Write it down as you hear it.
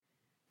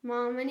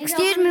Mom, I need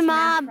Excuse help me, with this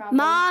math Mom. problem.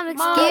 Mom,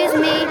 excuse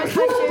me.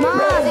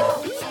 Mom,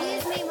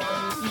 excuse me,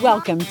 Mom.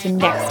 Welcome to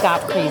Next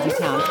Stop Crazy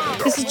Town.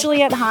 This is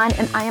Juliette Hahn,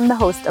 and I am the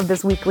host of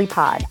this weekly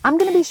pod. I'm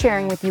going to be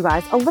sharing with you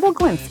guys a little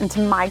glimpse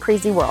into my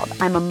crazy world.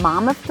 I'm a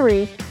mom of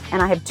 3,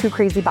 and I have 2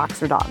 crazy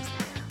boxer dogs.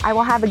 I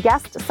will have a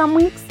guest some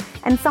weeks,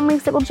 and some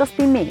weeks it will just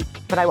be me.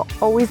 But I will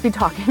always be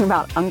talking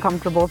about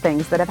uncomfortable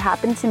things that have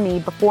happened to me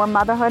before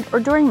motherhood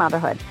or during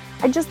motherhood.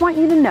 I just want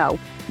you to know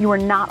you are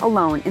not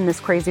alone in this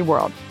crazy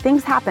world.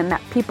 Things happen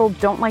that people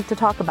don't like to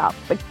talk about,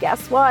 but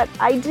guess what?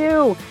 I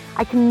do.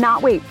 I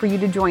cannot wait for you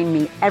to join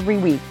me every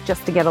week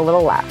just to get a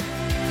little laugh.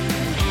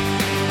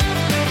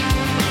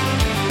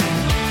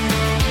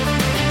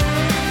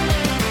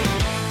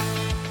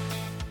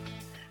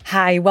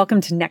 Hi,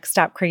 welcome to Next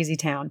Stop Crazy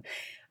Town.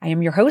 I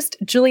am your host,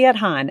 Juliette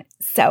Hahn.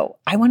 So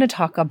I want to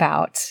talk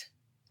about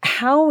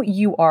how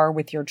you are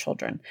with your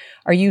children.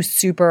 Are you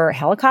super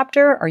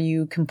helicopter? Are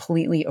you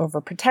completely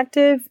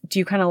overprotective? Do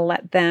you kind of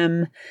let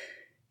them,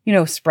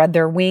 spread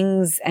their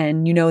wings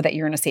and you know that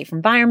you're in a safe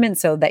environment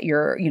so that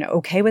you're,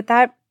 okay with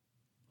that?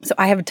 So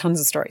I have tons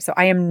of stories. So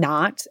I am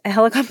not a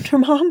helicopter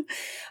mom.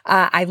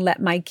 I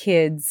let my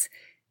kids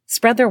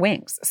spread their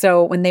wings.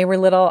 So when they were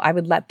little, I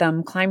would let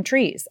them climb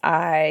trees.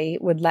 I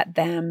would let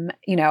them,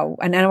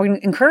 and I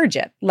would encourage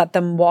it, let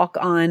them walk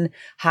on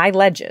high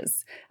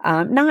ledges,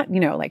 not,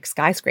 like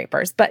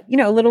skyscrapers, but,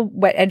 little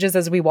wet edges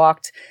as we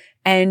walked.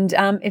 And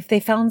if they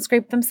fell and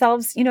scraped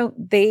themselves,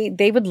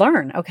 they would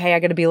learn, okay, I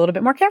got to be a little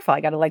bit more careful. I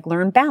got to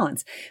learn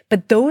balance.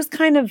 But those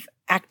kind of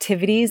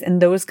activities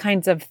and those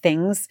kinds of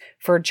things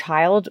for a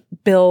child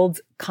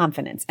build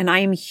confidence. And I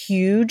am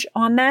huge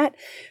on that.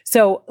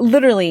 So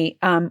literally,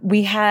 when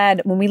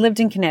we lived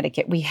in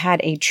Connecticut, we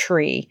had a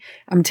tree.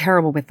 I'm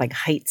terrible with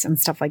heights and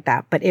stuff like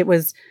that, but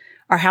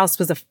our house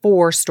was a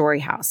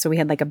 4-story house. So we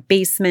had a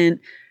basement,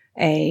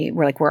 but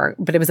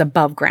it was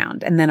above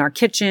ground. And then our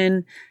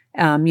kitchen,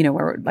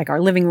 where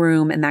our living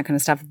room and that kind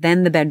of stuff,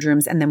 then the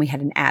bedrooms, and then we had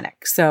an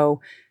attic.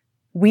 So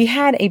we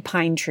had a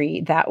pine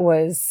tree that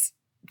was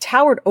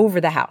towered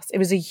over the house. It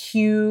was a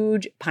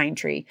huge pine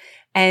tree,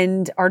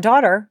 and our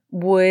daughter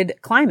would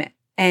climb it,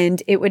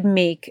 and it would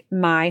make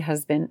my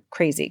husband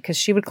crazy because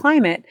she would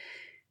climb it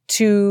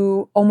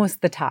to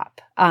almost the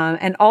top.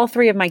 And all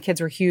 3 of my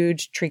kids were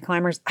huge tree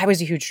climbers. I was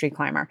a huge tree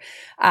climber.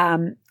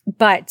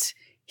 But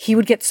he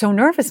would get so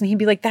nervous and he'd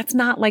be like, that's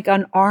not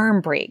an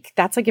arm break.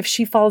 That's if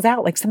she falls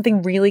out,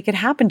 something really could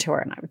happen to her.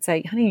 And I would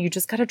say, honey, you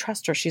just got to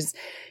trust her. She's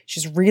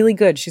really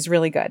good. She's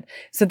really good.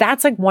 So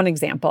that's one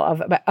example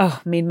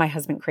of, made my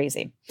husband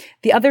crazy.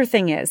 The other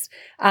thing is,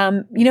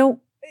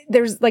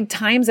 there's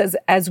times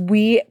as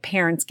we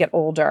parents get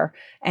older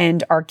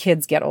and our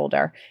kids get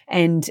older.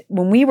 And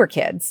when we were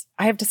kids,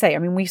 I have to say,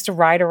 we used to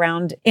ride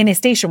around in a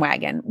station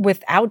wagon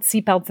without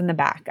seatbelts in the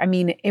back.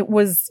 it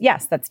was,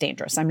 yes, that's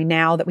dangerous.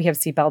 Now that we have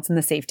seatbelts and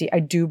the safety, I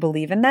do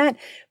believe in that.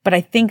 But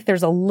I think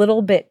there's a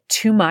little bit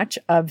too much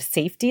of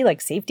safety,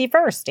 safety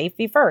first,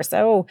 safety first.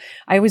 Oh,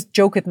 I always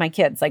joke with my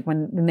kids,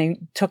 when they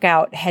took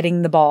out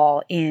heading the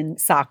ball in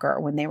soccer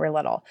when they were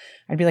little,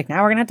 I'd be like,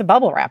 now we're going to have to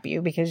bubble wrap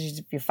you because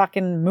if you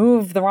fucking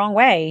move the wrong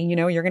way,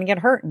 you're going to get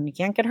hurt and you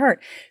can't get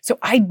hurt. So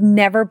I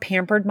never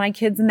pampered my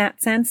kids in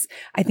that sense.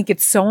 I think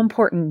it's so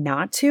important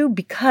not to,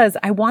 because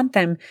I want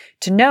them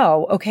to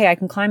know, okay, I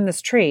can climb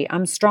this tree.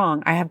 I'm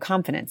strong. I have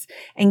confidence,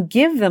 and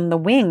give them the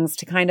wings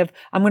to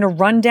I'm going to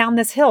run down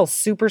this hill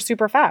super,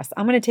 super fast.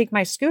 I'm going to take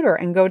my scooter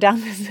and go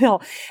down this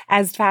hill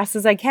as fast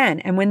as I can.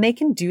 And when they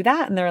can do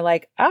that and they're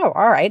like, oh,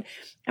 all right.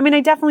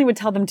 I definitely would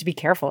tell them to be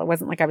careful. It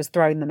wasn't like I was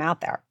throwing them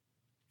out there.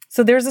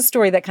 So there's a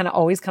story that kind of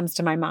always comes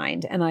to my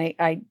mind, and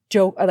I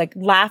joke,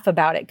 laugh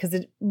about it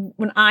because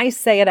when I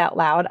say it out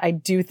loud, I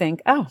do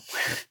think, oh,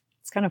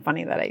 it's kind of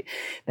funny that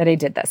I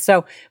did this.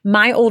 So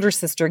my older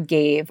sister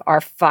gave our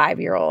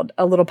 5-year-old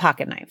a little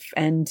pocket knife,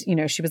 and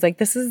she was like,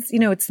 "This is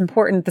it's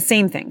important." The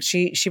same thing.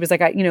 She was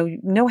like,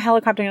 no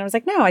helicoptering. And I was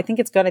like, no, I think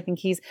it's good. I think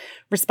he's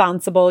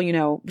responsible.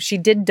 She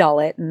did dull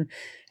it,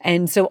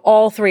 and so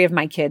all 3 of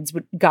my kids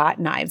got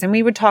knives, and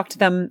we would talk to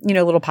them,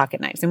 little pocket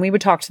knives, and we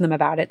would talk to them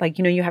about it.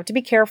 You have to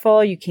be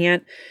careful. You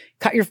can't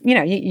cut your,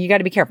 you got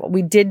to be careful.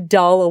 We did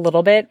dull a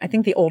little bit. I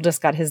think the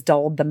oldest got his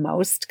dulled the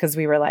most because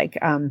we were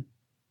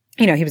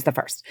he was the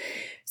first.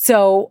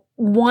 So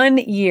one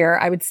year,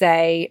 I would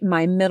say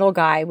my middle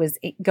guy was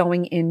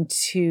going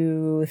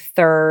into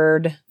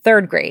third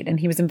grade, and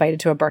he was invited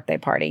to a birthday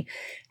party.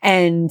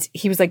 And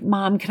he was like,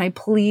 Mom, can I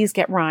please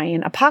get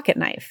Ryan a pocket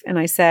knife? And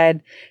I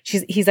said,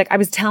 he's like, I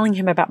was telling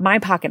him about my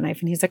pocket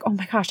knife. And he's like, oh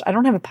my gosh, I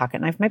don't have a pocket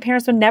knife. My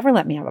parents would never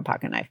let me have a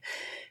pocket knife.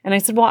 And I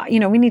said, well,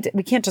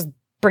 we can't just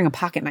bring a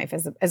pocket knife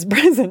as a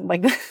present.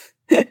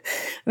 I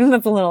think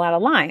that's a little out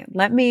of line.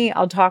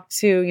 I'll talk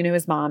to,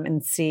 his mom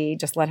and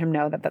just let him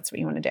know that that's what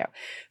you want to do.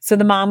 So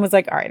the mom was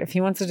like, all right, if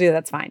he wants to do that,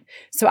 that's fine.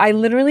 So I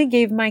literally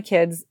gave my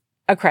kids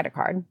a credit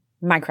card,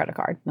 my credit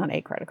card, not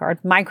a credit card,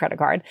 my credit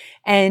card.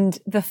 And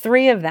the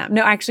 3 of them,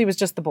 no, actually it was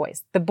just the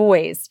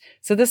boys.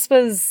 So this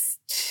was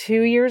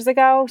 2 years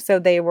ago. So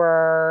they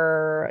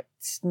were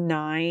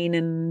 9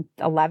 and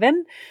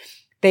 11.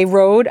 They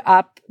rode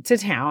up to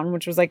town,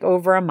 which was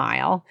over a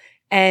mile.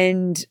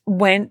 and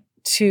went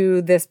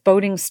to this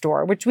boating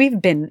store, which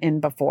we've been in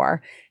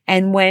before,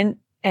 and went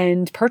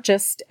and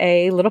purchased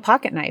a little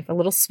pocket knife, a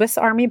little Swiss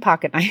Army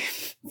pocket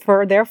knife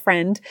for their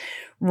friend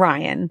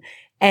Ryan.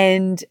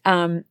 And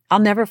I'll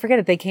never forget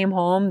it. They came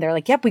home. They're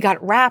like, yep, we got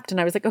it wrapped. And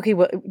I was like, okay,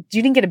 well,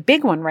 you didn't get a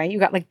big one, right? You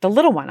got like the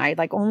little one. I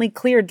like only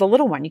cleared the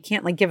little one. You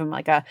can't like give them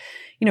like a,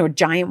 a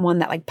giant one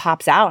that like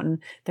pops out. And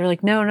they're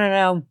like,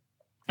 no.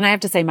 And I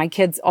have to say, my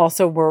kids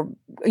also were,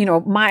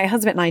 my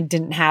husband and I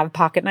didn't have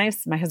pocket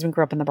knives. My husband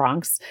grew up in the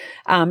Bronx.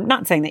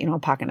 Not saying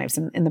that, pocket knives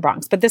in the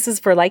Bronx, but this is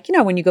for like,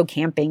 when you go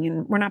camping,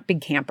 and we're not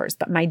big campers,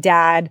 but my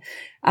dad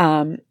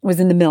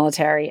was in the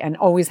military and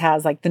always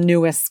has like the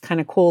newest,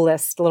 kind of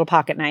coolest little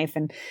pocket knife.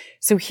 And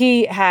so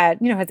he had,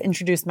 has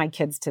introduced my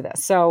kids to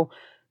this. So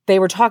they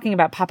were talking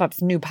about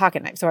Pop-Up's new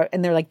pocket knife.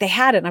 And they're like, they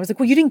had it. And I was like,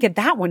 well, you didn't get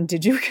that one,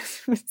 did you?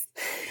 Because it was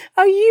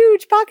a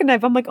huge pocket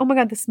knife. I'm like, oh my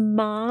God, this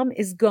mom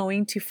is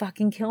going to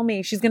fucking kill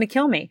me. She's going to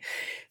kill me.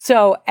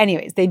 So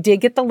anyways, they did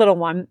get the little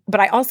one,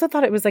 but I also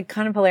thought it was like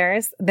kind of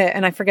hilarious that,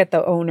 and I forget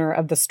the owner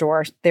of the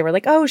store. They were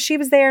like, oh, she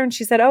was there. And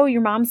she said, oh,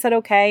 your mom said,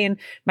 okay. And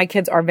my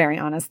kids are very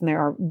honest and they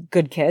are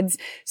good kids.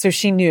 So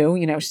she knew,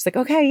 she's like,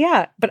 okay,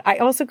 yeah. But I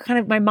also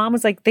my mom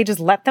was like, they just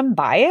let them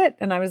buy it.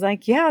 And I was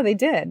like, yeah, they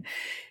did.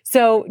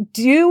 So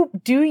do you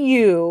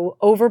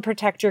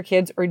overprotect your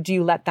kids, or do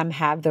you let them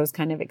have those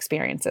kind of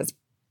experiences?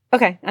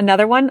 Okay.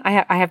 Another one,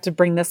 I have to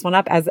bring this one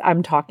up as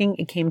I'm talking.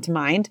 It came to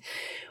mind.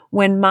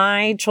 When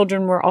my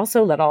children were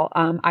also little,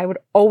 I would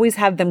always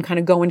have them kind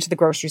of go into the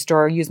grocery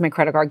store, use my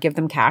credit card, give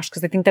them cash,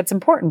 because I think that's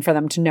important for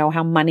them to know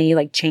how money,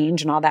 like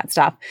change and all that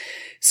stuff.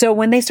 So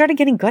when they started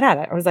getting good at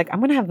it, I was like, I'm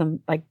going to have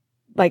them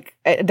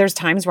there's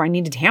times where I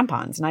needed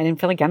tampons and I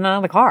didn't feel like getting out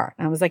of the car.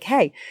 And I was like,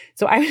 hey,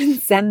 so I would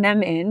send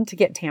them in to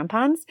get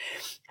tampons.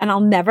 And I'll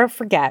never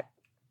forget,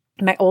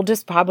 my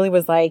oldest probably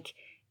was like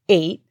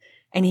 8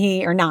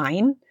 or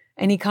 9.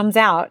 And he comes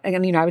out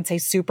and, I would say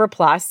Super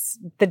Plus,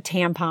 the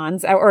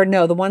tampons, or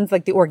no, the ones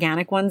like the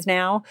organic ones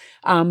now.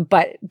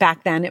 But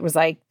back then it was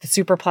like the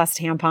Super Plus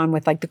tampon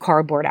with like the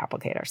cardboard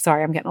applicator.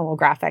 Sorry, I'm getting a little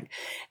graphic.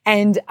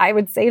 And I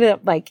would say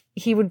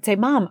he would say,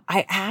 Mom,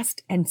 I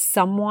asked, and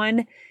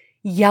someone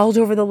yelled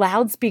over the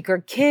loudspeaker,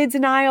 kids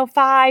in aisle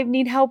 5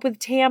 need help with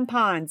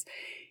tampons.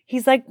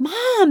 He's like,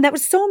 Mom, that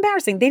was so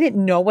embarrassing. They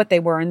didn't know what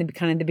they were in the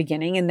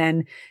beginning. And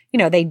then,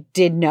 they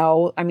did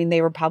know. I mean,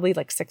 they were probably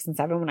like 6 and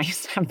 7 when I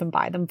used to have them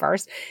buy them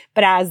first.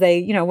 But as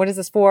they, what is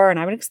this for? And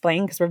I would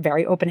explain, because we're a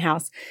very open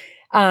house.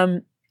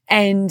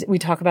 And we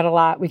talk about it a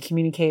lot. We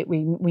communicate.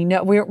 We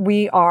know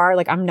we are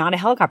like, I'm not a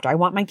helicopter. I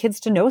want my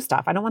kids to know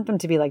stuff. I don't want them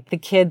to be like the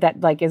kid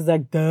that like is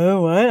like,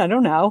 what? I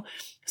don't know.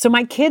 So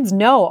my kids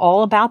know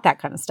all about that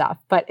kind of stuff,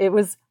 but it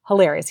was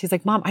hilarious. He's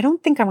like, Mom, I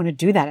don't think I want to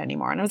do that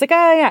anymore. And I was like,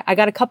 oh yeah, I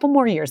got a couple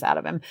more years out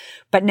of him.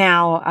 But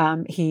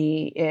now,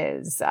 he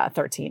is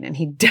 13 and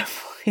he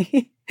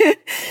definitely does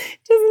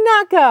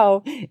not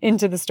go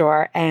into the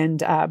store and,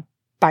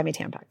 buy me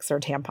Tampax or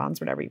tampons,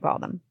 whatever you call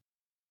them.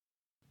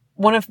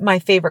 One of my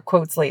favorite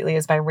quotes lately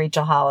is by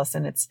Rachel Hollis,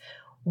 and it's,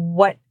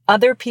 what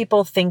other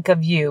people think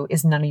of you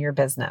is none of your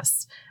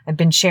business. I've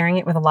been sharing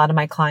it with a lot of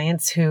my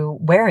clients who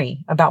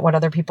worry about what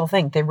other people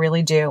think. They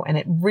really do. And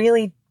it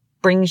really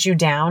brings you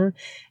down.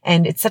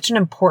 And it's such an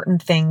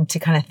important thing to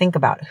kind of think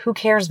about. Who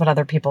cares what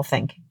other people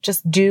think?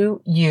 Just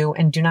do you,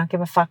 and do not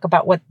give a fuck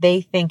about what they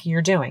think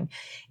you're doing.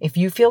 If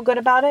you feel good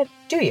about it,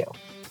 do you.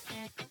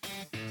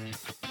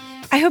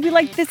 I hope you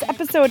liked this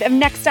episode of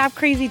Next Stop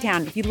Crazy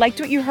Town. If you liked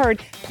what you heard,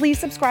 please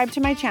subscribe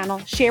to my channel,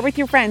 share with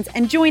your friends,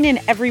 and join in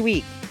every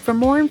week. For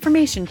more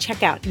information,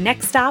 check out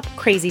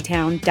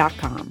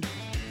nextstopcrazytown.com.